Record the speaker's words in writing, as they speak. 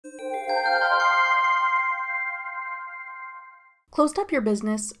Closed up your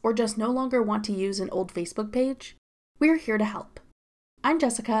business or just no longer want to use an old Facebook page? We're here to help. I'm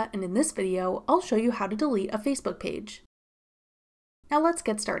Jessica, and in this video, I'll show you how to delete a Facebook page. Now let's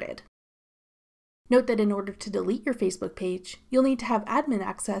get started. Note that in order to delete your Facebook page, you'll need to have admin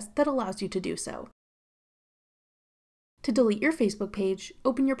access that allows you to do so. To delete your Facebook page,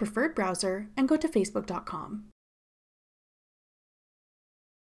 open your preferred browser and go to facebook.com.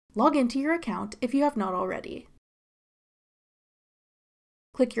 Log into your account if you have not already.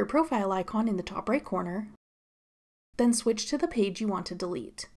 Click your profile icon in the top right corner, then switch to the page you want to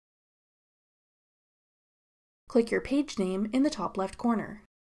delete. Click your page name in the top left corner.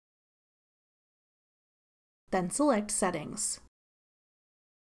 Then select Settings.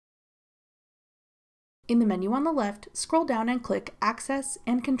 In the menu on the left, scroll down and click Access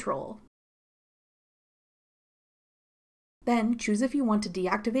and Control. Then choose if you want to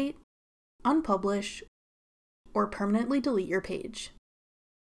deactivate, unpublish, or permanently delete your page.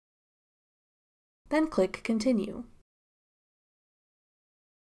 Then click Continue.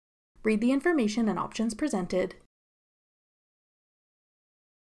 Read the information and options presented,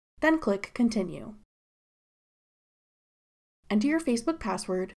 then click Continue. Enter your Facebook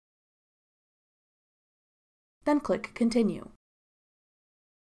password, then click Continue.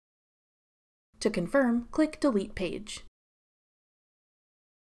 To confirm, click Delete Page.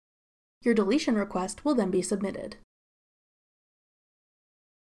 Your deletion request will then be submitted.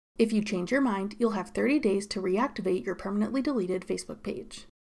 If you change your mind, you'll have 30 days to reactivate your permanently deleted Facebook page.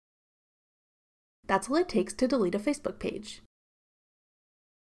 That's all it takes to delete a Facebook page.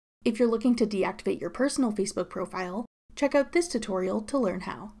 If you're looking to deactivate your personal Facebook profile, check out this tutorial to learn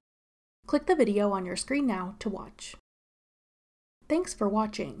how. Click the video on your screen now to watch. Thanks for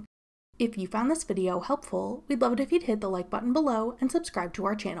watching. If you found this video helpful, we'd love it if you'd hit the like button below and subscribe to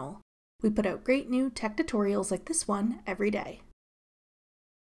our channel. We put out great new tech tutorials like this one every day.